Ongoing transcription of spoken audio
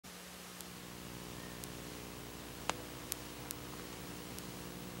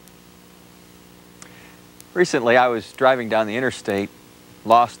Recently, I was driving down the interstate,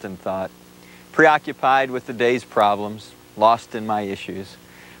 lost in thought, preoccupied with the day's problems, lost in my issues,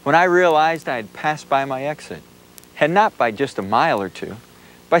 when I realized I had passed by my exit, and not by just a mile or two,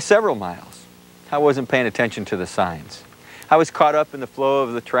 by several miles. I wasn't paying attention to the signs. I was caught up in the flow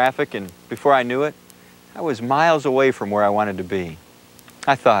of the traffic, and before I knew it, I was miles away from where I wanted to be.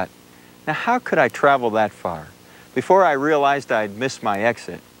 I thought, now how could I travel that far before I realized I'd missed my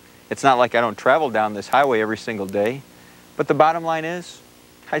exit? It's not like I don't travel down this highway every single day, but the bottom line is,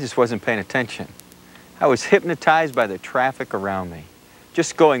 I just wasn't paying attention. I was hypnotized by the traffic around me,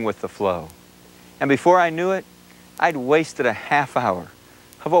 just going with the flow. And before I knew it, I'd wasted a half hour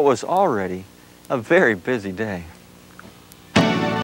of what was already a very busy day.